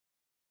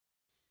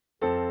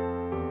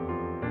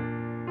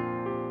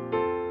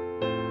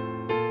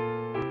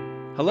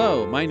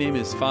Hello, my name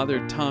is Father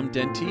Tom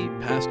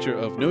Dente, pastor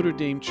of Notre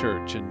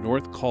Church in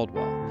North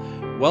Caldwell.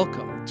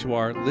 Welcome to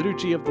our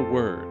Liturgy of the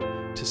Word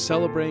to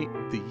celebrate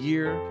the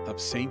year of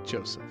Saint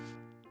Joseph.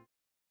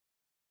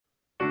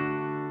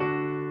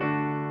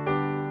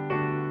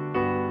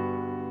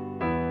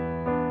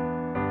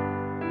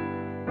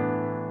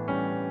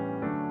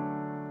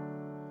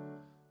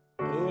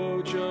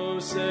 O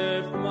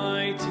Joseph,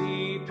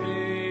 mighty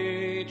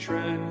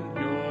patron,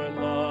 your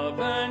love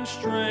and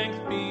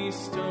strength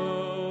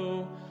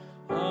bestow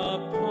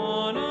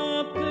upon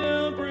a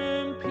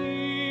pilgrim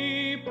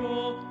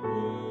people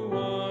who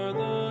are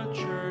the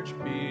church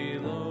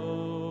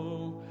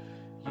below.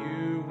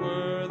 You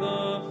were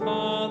the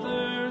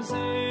Father's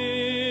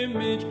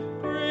image,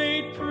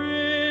 great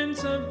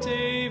Prince of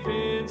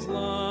David's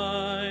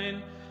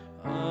line.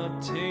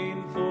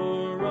 Obtain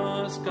for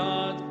us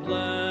God's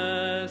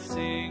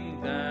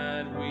blessing,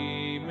 that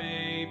we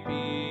may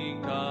be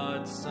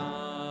God's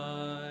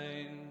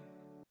sign.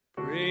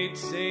 Great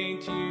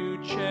saint,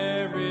 you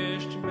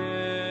cherished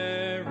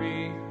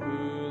Mary,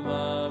 who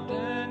loved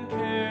and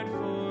cared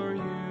for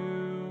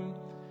you.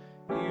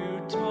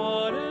 You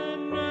taught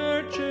and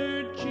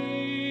nurtured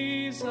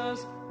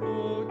Jesus.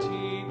 Oh,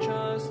 teach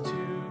us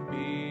to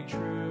be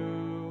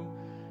true.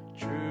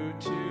 True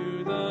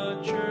to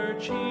the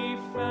church he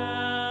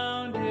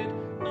founded,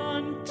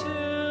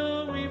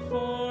 until we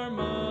form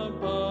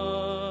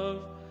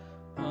above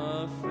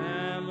a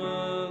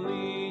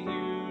family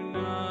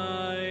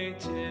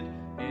united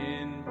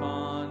in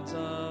bonds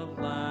of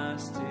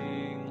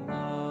lasting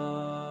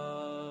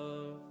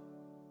love.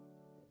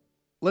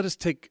 Let us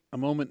take a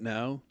moment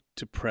now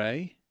to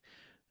pray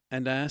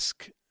and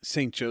ask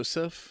Saint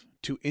Joseph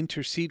to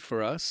intercede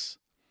for us,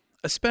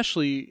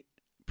 especially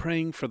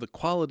praying for the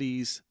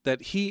qualities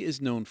that he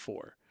is known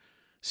for: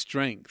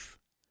 strength,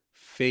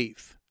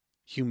 faith,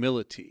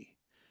 humility.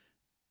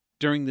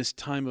 During this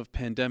time of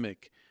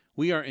pandemic,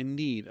 we are in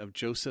need of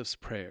Joseph's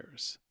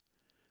prayers.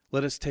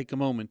 Let us take a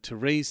moment to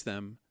raise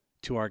them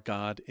to our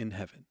God in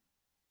heaven.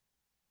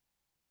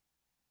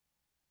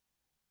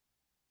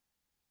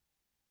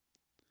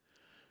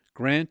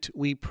 Grant,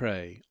 we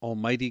pray,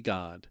 Almighty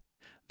God,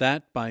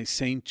 that by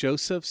Saint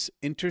Joseph's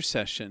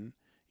intercession,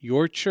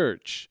 your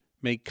church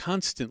may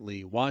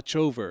constantly watch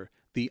over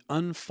the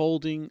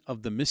unfolding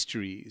of the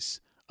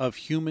mysteries of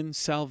human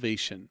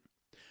salvation,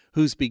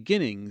 whose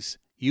beginnings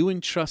you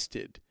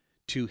entrusted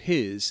to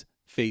his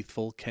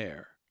faithful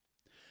care.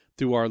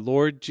 Through our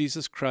Lord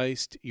Jesus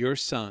Christ, your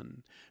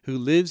Son, who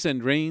lives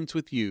and reigns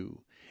with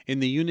you in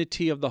the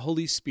unity of the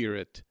Holy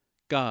Spirit,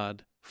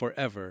 God,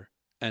 forever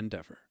and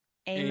ever.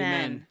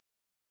 Amen.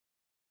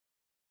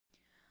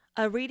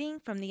 A reading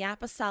from the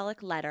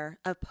Apostolic Letter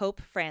of Pope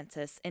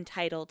Francis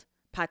entitled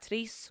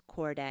Patris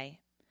Corde.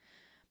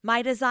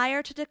 My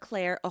desire to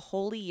declare a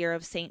holy year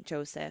of Saint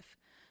Joseph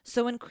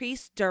so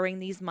increased during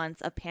these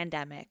months of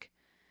pandemic,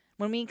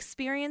 when we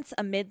experience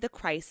amid the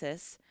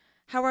crisis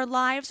how our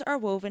lives are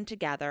woven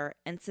together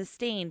and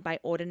sustained by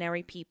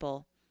ordinary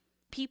people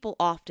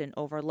often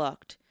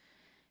overlooked,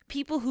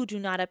 people who do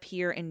not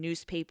appear in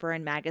newspaper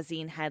and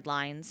magazine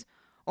headlines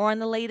or on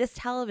the latest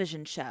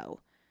television show,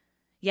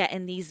 yet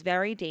in these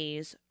very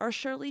days are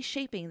surely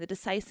shaping the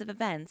decisive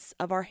events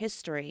of our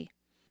history.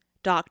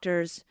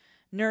 Doctors,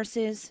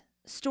 nurses,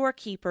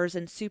 storekeepers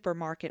and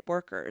supermarket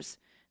workers,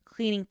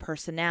 cleaning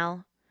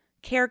personnel,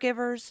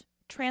 caregivers,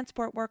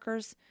 transport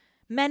workers,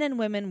 men and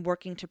women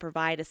working to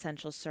provide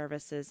essential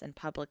services and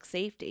public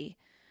safety,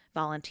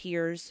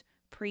 volunteers,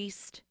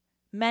 priests,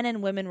 men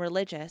and women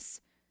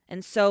religious,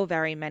 and so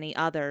very many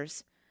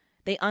others.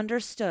 They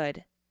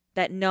understood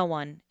that no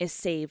one is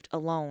saved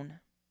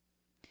alone.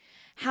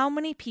 How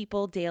many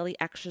people daily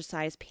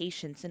exercise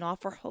patience and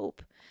offer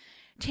hope,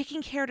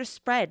 taking care to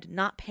spread,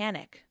 not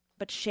panic,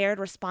 but shared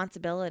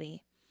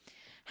responsibility?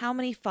 How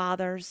many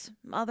fathers,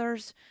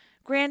 mothers,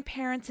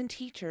 grandparents, and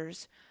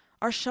teachers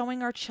are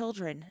showing our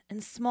children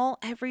in small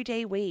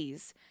everyday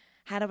ways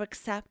how to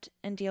accept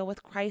and deal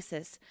with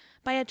crisis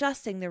by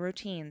adjusting their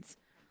routines,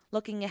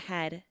 looking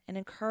ahead, and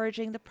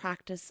encouraging the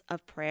practice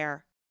of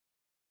prayer?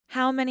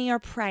 How many are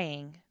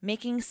praying,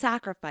 making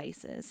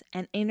sacrifices,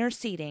 and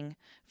interceding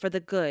for the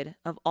good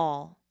of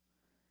all?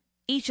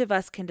 Each of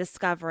us can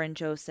discover in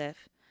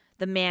Joseph,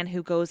 the man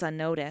who goes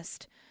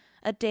unnoticed,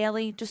 a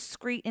daily,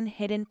 discreet, and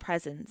hidden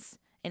presence,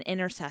 an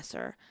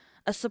intercessor,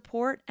 a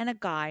support and a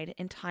guide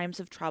in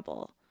times of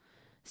trouble.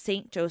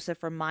 Saint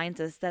Joseph reminds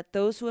us that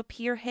those who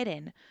appear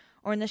hidden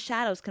or in the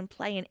shadows can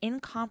play an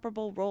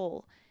incomparable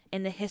role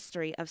in the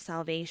history of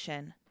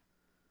salvation.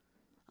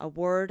 A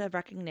word of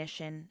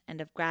recognition and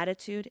of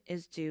gratitude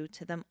is due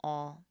to them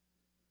all.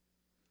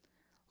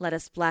 Let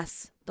us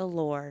bless the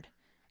Lord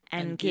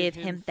and give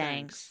him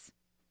thanks.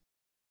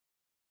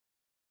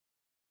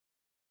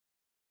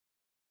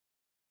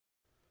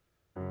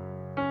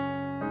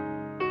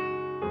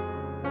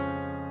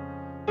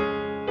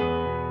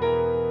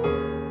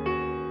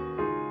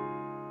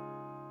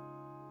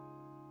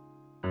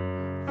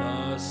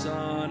 The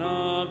Son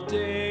of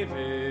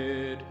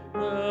David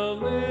will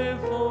live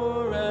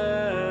forever.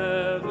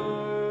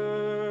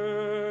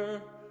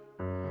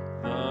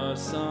 The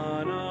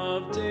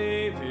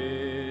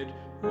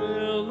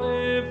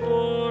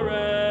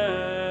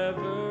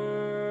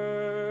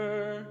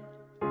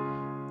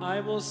I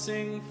will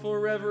sing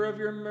forever of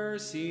your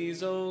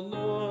mercies, O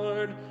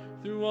Lord.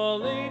 Through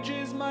all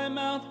ages my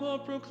mouth will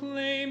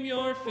proclaim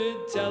your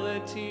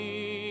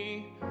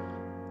fidelity.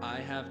 I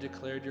have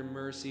declared your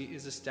mercy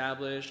is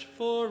established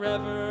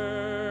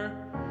forever.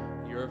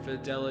 Your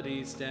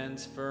fidelity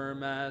stands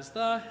firm as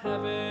the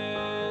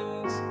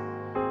heavens.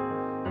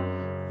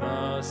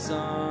 The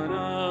Son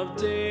of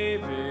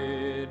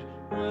David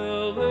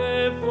will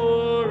live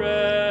forever.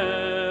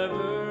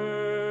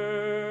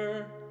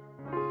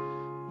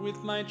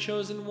 With my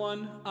chosen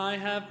one I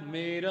have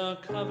made a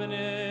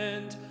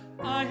covenant.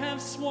 I have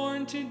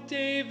sworn to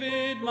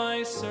David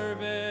my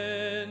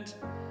servant.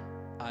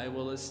 I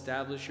will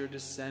establish your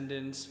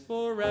descendants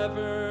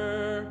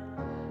forever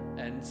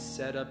and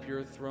set up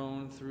your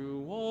throne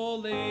through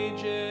all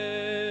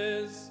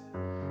ages.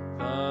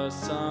 The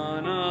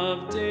Son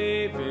of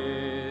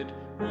David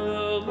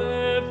will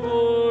live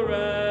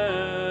forever.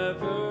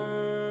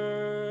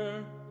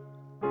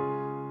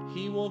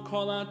 He will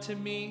call out to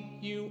me,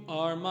 you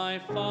are my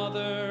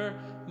Father,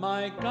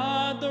 my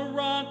God, the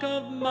rock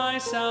of my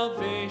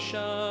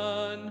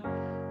salvation.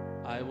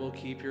 I will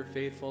keep your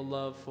faithful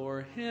love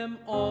for him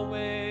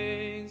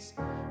always.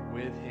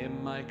 With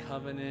him my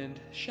covenant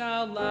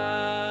shall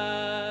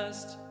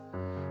last.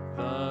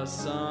 The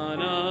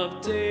Son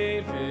of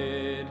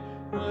David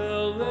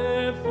will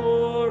live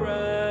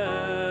forever.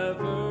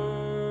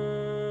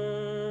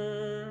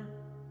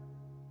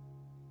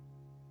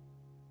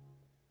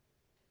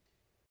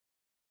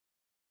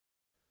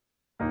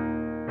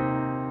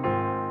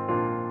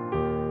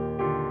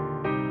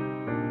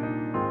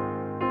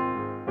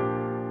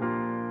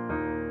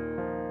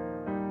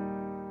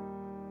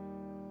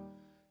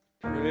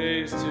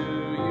 Praise to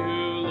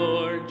you,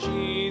 Lord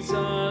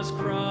Jesus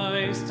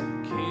Christ,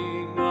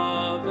 King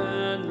of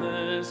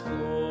endless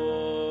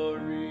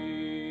glory.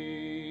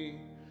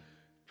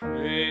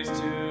 Praise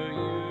to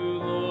you,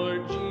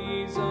 Lord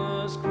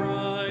Jesus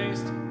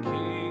Christ,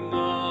 King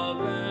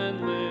of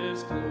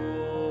endless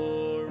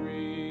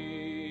glory.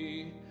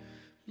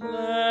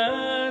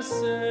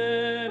 Blessed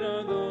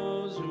are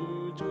those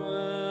who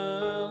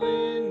dwell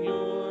in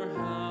your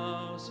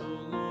house, O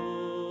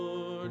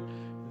Lord.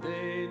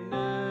 They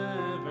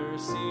never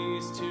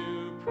cease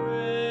to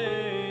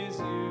praise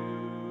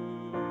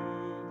you.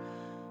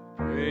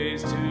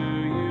 Praise to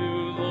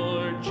you,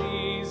 Lord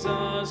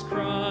Jesus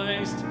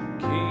Christ,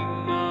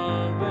 King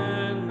of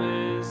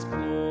endless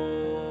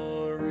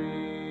glory.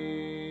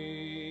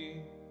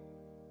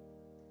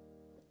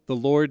 The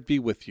Lord be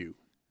with you.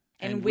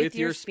 And with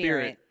your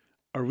spirit.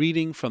 A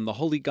reading from the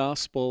Holy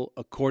Gospel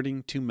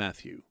according to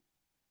Matthew.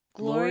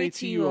 Glory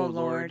to you, O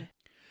Lord.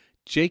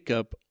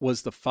 Jacob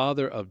was the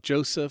father of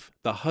Joseph,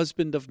 the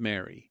husband of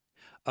Mary.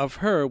 Of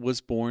her was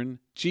born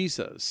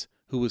Jesus,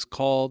 who was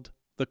called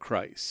the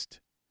Christ.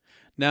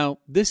 Now,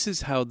 this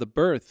is how the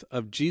birth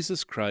of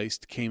Jesus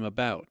Christ came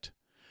about.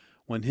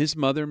 When his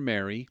mother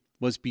Mary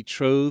was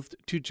betrothed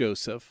to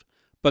Joseph,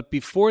 but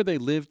before they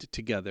lived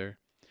together,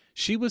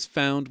 she was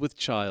found with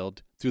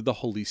child through the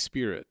Holy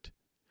Spirit.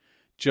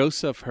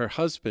 Joseph, her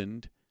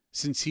husband,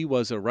 since he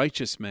was a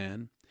righteous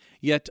man,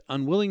 yet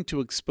unwilling to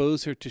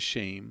expose her to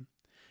shame,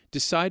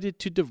 decided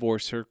to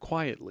divorce her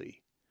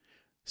quietly.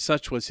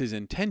 Such was his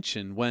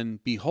intention when,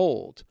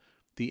 behold,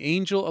 the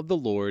angel of the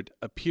Lord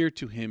appeared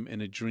to him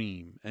in a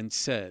dream and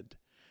said,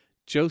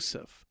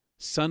 Joseph,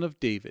 son of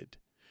David,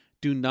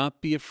 do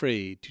not be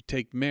afraid to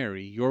take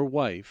Mary, your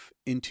wife,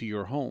 into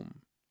your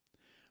home.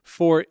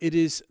 For it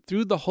is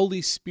through the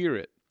Holy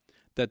Spirit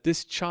that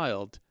this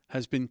child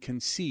has been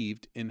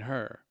conceived in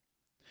her.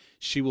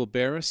 She will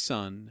bear a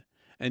son,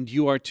 and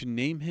you are to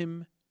name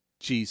him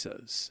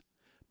Jesus,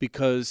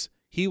 because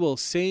he will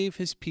save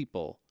his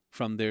people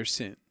from their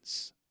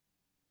sins.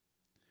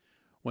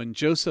 When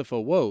Joseph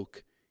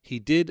awoke, he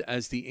did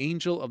as the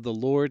angel of the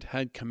Lord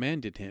had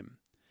commanded him,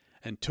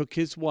 and took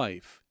his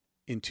wife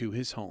into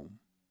his home.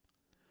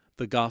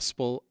 The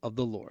Gospel of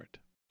the Lord.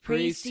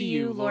 Praise to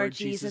you, Lord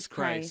Jesus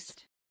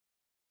Christ.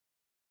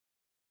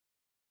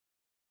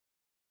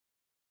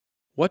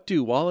 What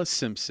do Wallace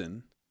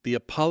Simpson, the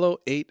Apollo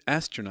 8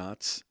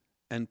 astronauts,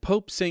 and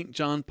Pope St.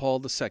 John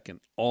Paul II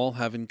all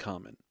have in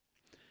common?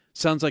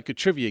 Sounds like a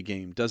trivia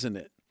game, doesn't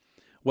it?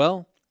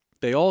 Well,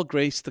 they all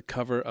graced the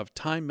cover of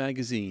Time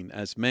magazine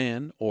as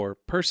Man or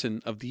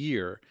Person of the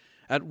Year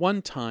at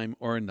one time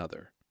or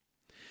another.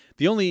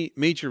 The only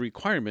major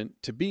requirement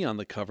to be on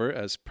the cover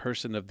as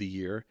Person of the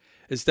Year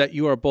is that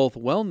you are both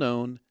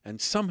well-known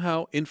and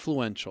somehow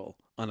influential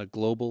on a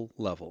global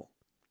level.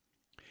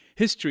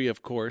 History,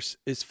 of course,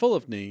 is full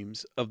of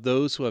names of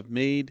those who have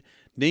made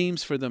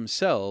names for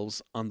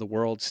themselves on the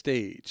world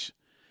stage.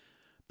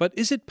 But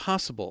is it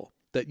possible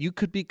that you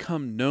could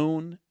become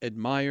known,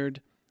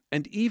 admired,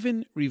 and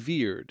even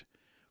revered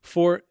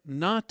for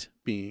not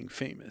being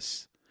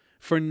famous,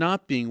 for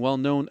not being well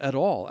known at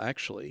all,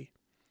 actually?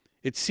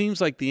 It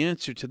seems like the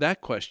answer to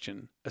that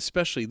question,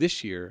 especially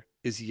this year,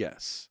 is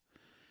yes.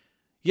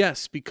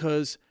 Yes,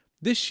 because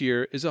this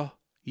year is a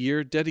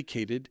year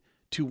dedicated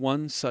to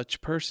one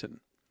such person,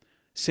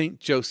 Saint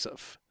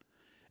Joseph.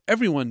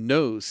 Everyone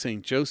knows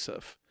Saint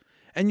Joseph,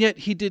 and yet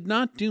he did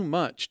not do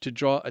much to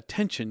draw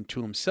attention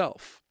to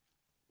himself.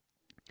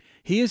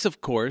 He is,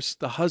 of course,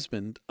 the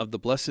husband of the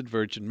Blessed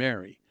Virgin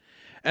Mary,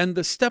 and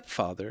the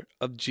stepfather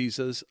of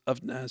Jesus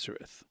of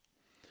Nazareth.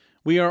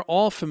 We are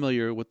all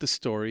familiar with the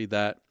story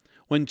that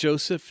when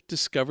Joseph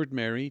discovered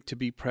Mary to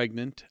be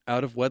pregnant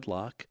out of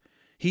wedlock,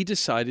 he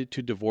decided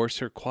to divorce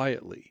her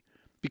quietly,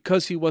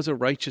 because he was a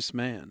righteous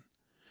man.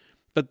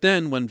 But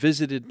then, when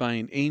visited by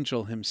an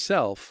angel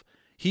himself,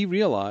 he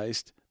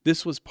realized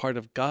this was part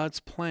of God's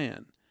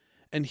plan,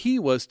 and he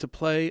was to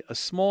play a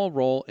small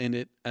role in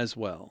it as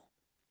well.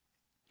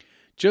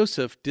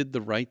 Joseph did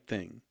the right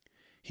thing.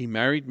 He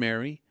married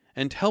Mary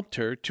and helped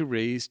her to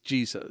raise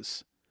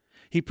Jesus.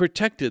 He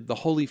protected the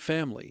Holy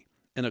Family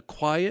in a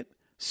quiet,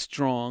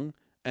 strong,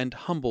 and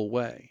humble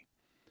way.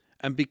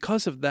 And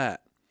because of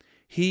that,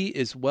 he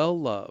is well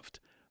loved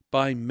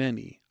by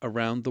many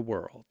around the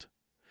world.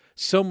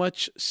 So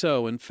much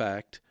so, in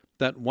fact,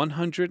 that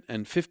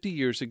 150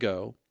 years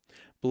ago,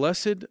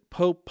 Blessed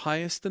Pope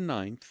Pius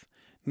IX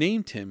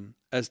named him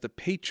as the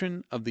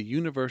patron of the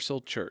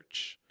universal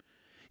church.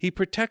 He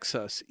protects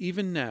us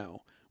even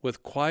now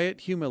with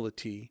quiet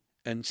humility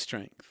and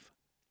strength.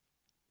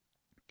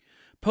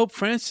 Pope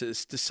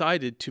Francis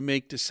decided to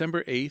make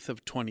December 8th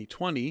of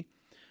 2020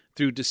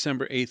 through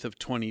December 8th of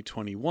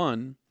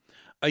 2021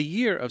 a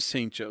year of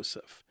St.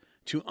 Joseph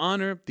to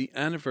honor the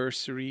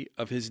anniversary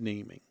of his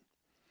naming.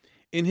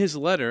 In his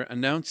letter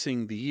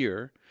announcing the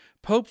year,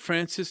 Pope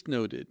Francis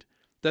noted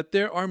that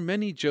there are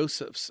many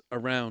Josephs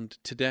around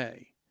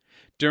today,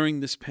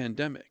 during this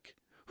pandemic,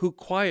 who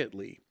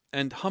quietly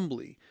and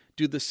humbly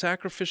do the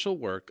sacrificial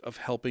work of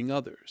helping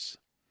others.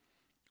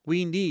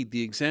 We need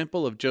the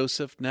example of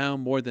Joseph now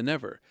more than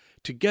ever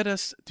to get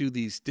us through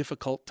these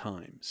difficult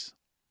times.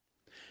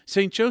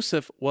 St.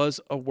 Joseph was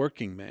a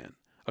working man,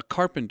 a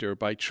carpenter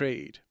by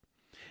trade.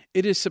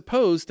 It is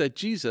supposed that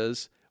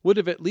Jesus would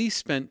have at least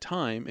spent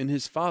time in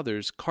his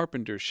father's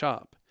carpenter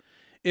shop,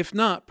 if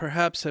not,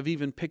 perhaps have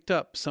even picked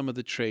up some of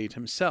the trade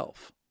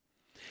himself.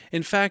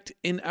 In fact,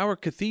 in our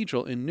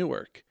cathedral in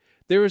Newark,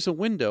 there is a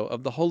window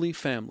of the Holy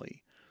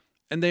Family,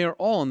 and they are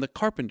all in the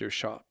carpenter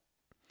shop.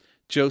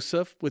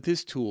 Joseph with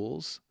his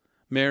tools,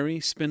 Mary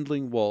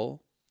spindling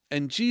wool,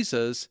 and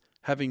Jesus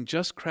having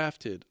just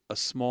crafted a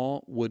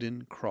small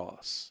wooden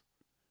cross.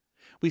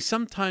 We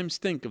sometimes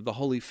think of the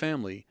Holy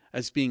Family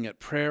as being at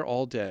prayer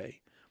all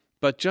day,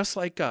 but just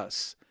like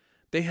us,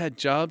 they had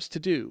jobs to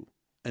do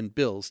and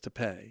bills to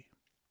pay.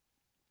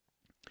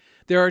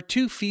 There are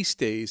 2 feast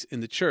days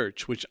in the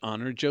Church which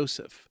honor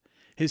Joseph,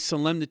 his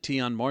solemnity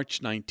on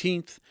March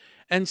 19th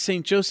and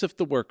St. Joseph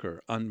the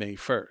Worker on May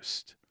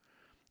 1st.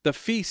 The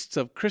feasts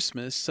of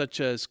Christmas, such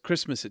as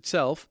Christmas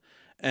itself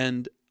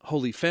and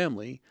Holy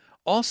Family,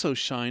 also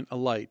shine a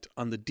light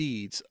on the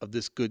deeds of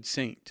this good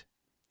saint.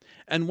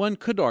 And one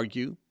could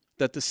argue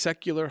that the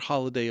secular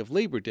holiday of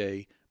Labor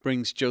Day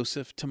brings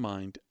Joseph to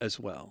mind as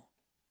well.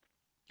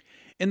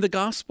 In the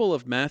Gospel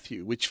of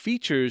Matthew, which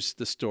features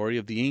the story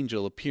of the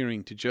angel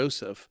appearing to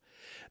Joseph,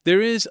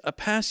 there is a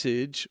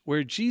passage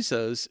where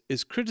Jesus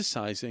is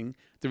criticizing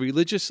the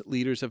religious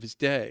leaders of his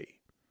day.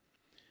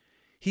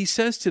 He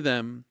says to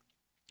them,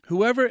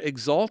 "Whoever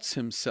exalts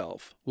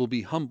himself will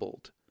be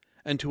humbled,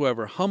 and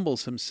whoever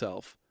humbles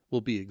himself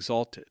will be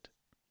exalted."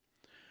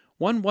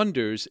 One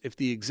wonders if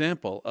the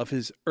example of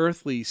his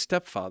earthly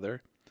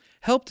stepfather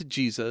helped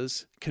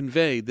Jesus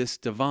convey this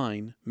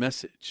divine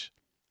message.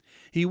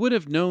 He would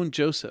have known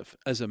Joseph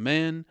as a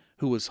man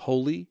who was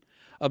holy,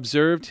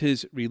 observed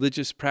his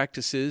religious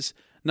practices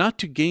not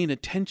to gain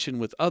attention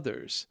with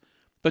others,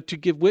 but to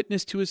give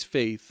witness to his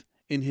faith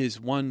in his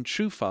one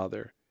true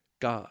Father,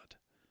 God.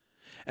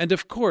 And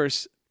of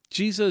course,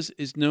 Jesus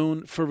is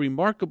known for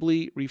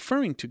remarkably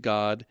referring to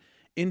God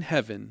in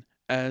heaven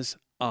as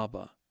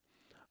Abba,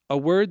 a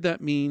word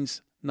that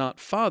means not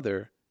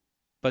father,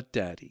 but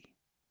daddy.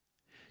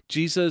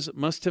 Jesus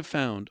must have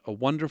found a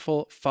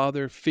wonderful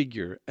father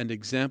figure and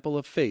example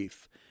of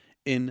faith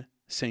in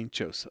St.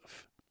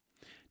 Joseph.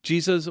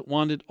 Jesus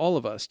wanted all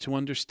of us to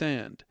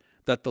understand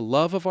that the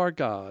love of our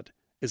God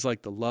is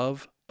like the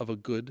love of a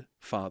good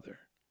father.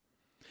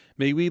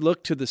 May we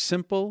look to the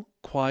simple,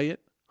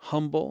 quiet,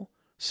 humble,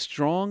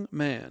 strong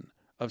man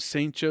of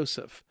St.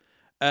 Joseph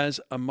as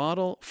a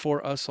model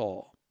for us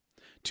all,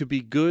 to be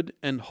good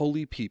and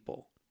holy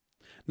people,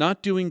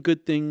 not doing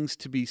good things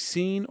to be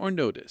seen or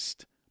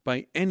noticed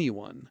by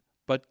anyone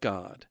but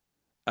God,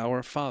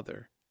 our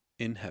Father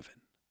in heaven.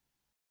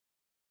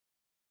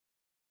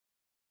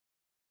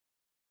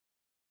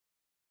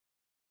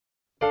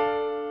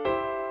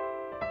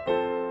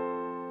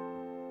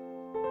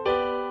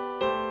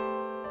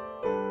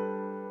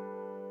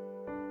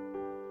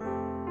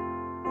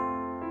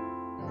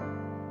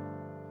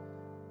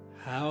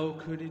 How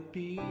could it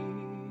be,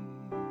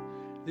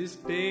 this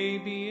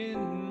baby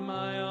in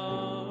my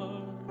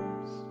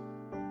arms,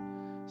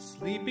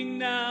 sleeping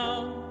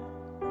now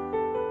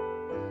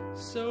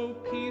so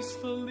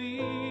peacefully?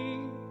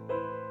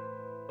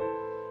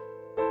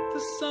 The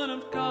Son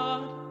of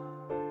God,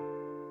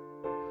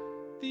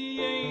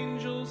 the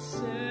angel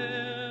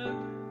said,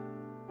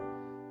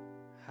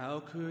 how How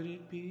could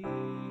it be?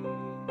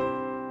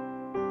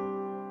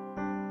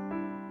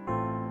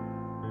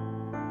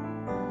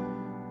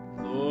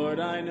 Lord,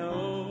 I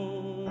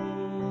know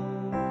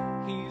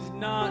he's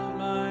not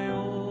my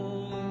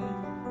own,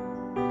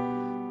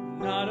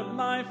 not of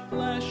my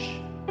flesh,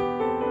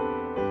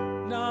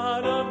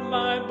 not of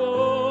my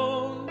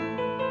bone.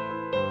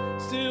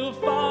 Still,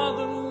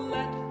 Father,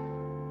 let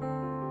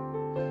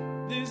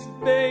this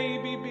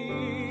baby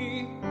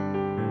be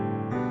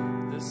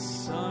the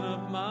son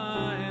of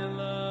my love.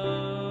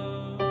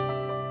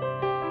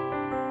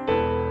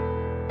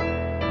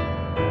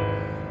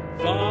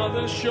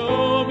 Father,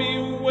 show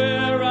me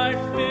where I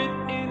fit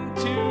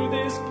into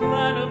this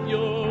plan of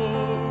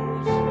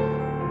yours.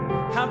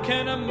 How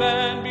can a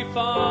man be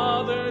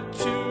father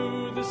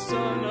to the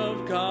Son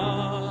of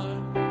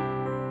God?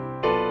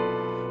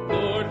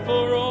 Lord,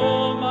 for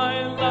all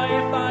my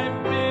life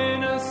I've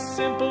been a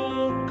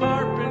simple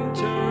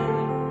carpenter.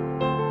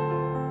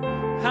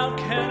 How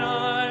can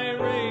I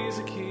raise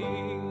a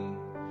king?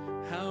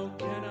 How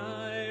can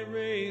I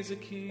raise a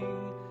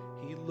king?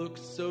 He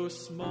looks so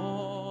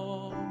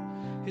small,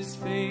 his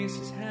face,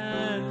 his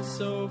hands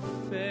so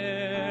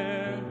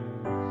fair.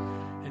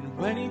 And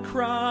when he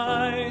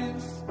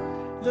cries,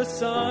 the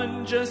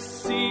sun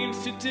just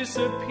seems to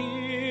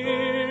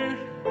disappear.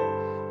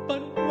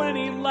 But when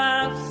he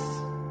laughs,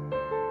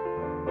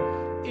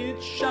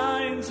 it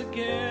shines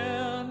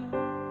again.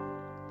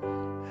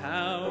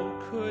 How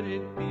could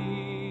it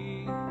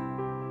be?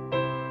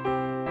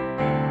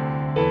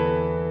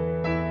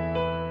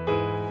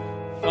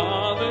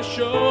 Father,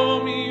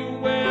 show me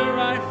where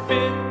I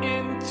fit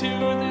into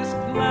this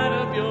plan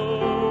of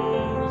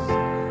yours.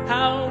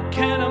 How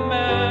can a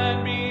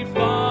man be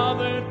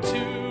father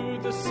to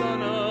the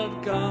Son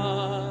of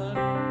God?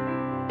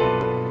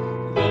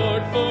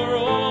 Lord, for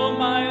all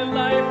my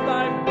life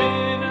I've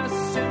been a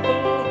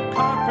simple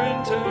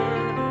carpenter.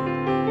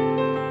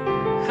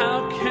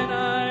 How can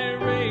I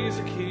raise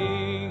a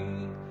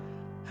king?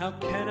 How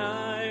can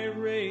I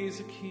raise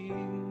a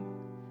king?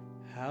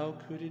 How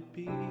could it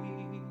be?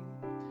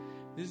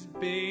 This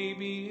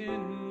baby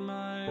in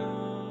my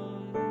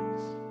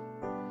arms,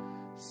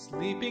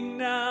 sleeping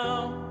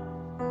now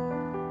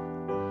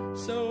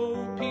so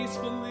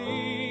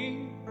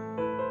peacefully,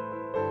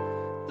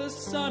 the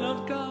Son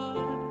of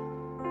God.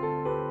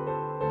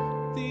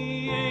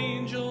 The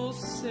angel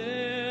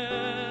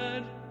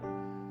said,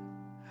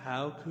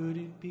 how could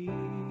it be?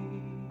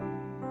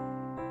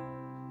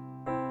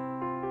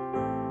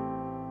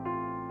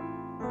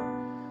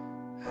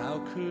 How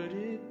could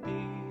it be?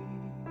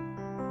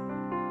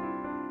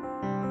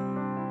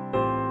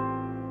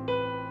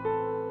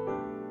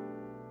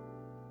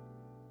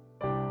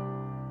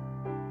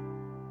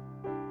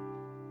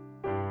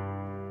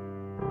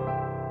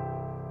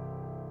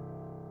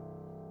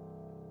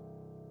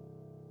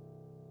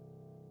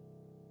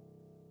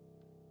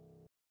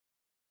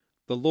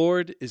 The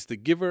Lord is the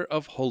giver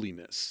of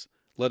holiness.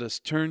 Let us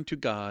turn to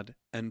God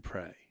and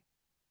pray.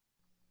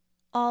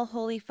 All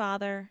Holy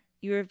Father,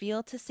 you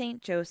revealed to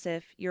Saint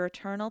Joseph your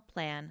eternal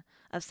plan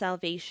of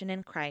salvation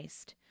in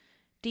Christ.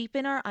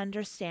 Deepen our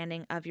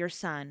understanding of your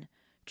Son,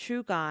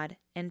 true God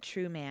and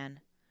true man.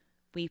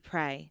 We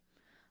pray.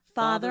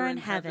 Father in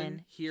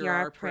heaven, hear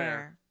our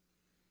prayer.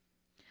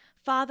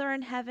 Father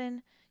in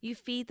heaven, you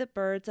feed the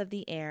birds of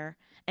the air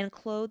and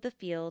clothe the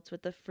fields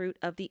with the fruit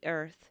of the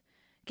earth.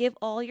 Give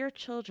all your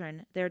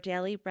children their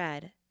daily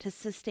bread to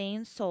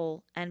sustain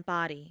soul and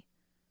body.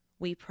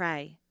 We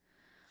pray.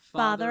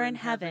 Father in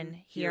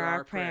heaven, hear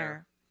our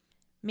prayer.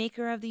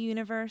 Maker of the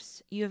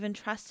universe, you have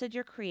entrusted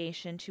your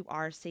creation to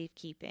our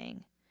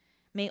safekeeping.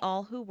 May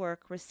all who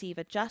work receive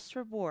a just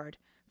reward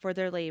for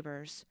their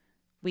labors.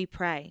 We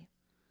pray.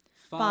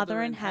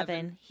 Father in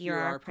heaven, hear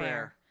our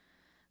prayer.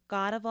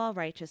 God of all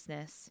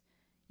righteousness,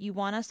 you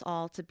want us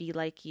all to be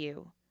like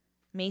you.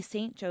 May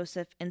Saint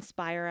Joseph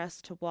inspire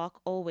us to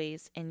walk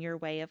always in your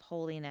way of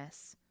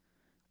holiness.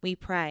 We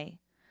pray.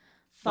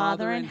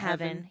 Father in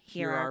heaven,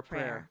 hear our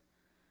prayer.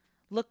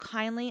 Look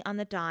kindly on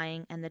the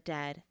dying and the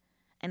dead,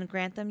 and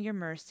grant them your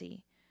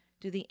mercy,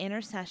 through the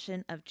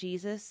intercession of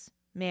Jesus,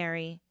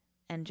 Mary,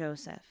 and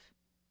Joseph.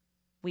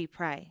 We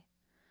pray.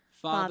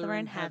 Father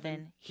in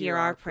heaven, hear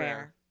our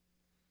prayer.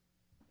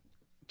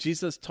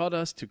 Jesus taught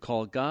us to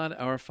call God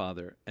our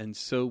Father, and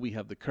so we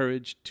have the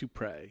courage to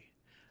pray.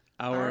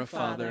 Our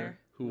Father,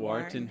 who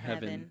art in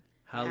heaven,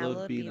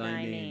 hallowed be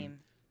thy name.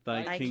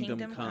 Thy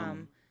kingdom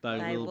come,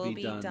 thy will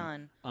be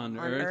done, on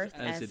earth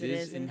as it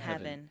is in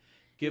heaven.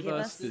 Give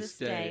us this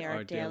day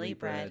our daily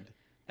bread,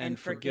 and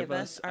forgive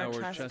us our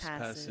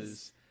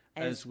trespasses,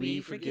 as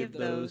we forgive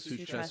those who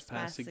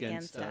trespass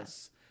against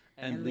us.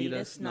 And lead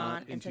us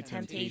not into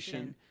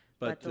temptation,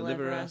 but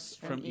deliver us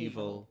from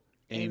evil.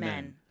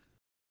 Amen.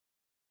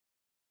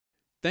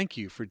 Thank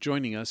you for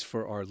joining us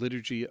for our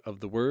Liturgy of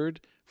the Word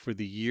for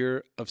the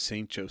year of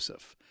St.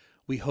 Joseph.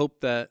 We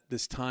hope that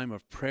this time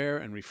of prayer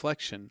and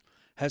reflection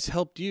has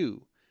helped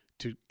you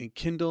to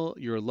enkindle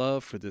your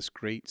love for this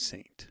great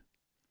saint.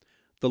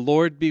 The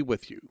Lord be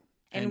with you.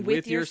 And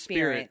with your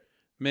spirit.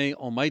 May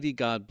Almighty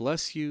God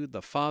bless you,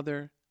 the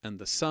Father, and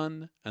the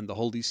Son, and the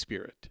Holy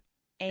Spirit.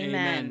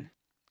 Amen.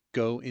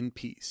 Go in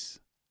peace.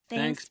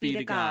 Thanks be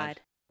to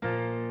God.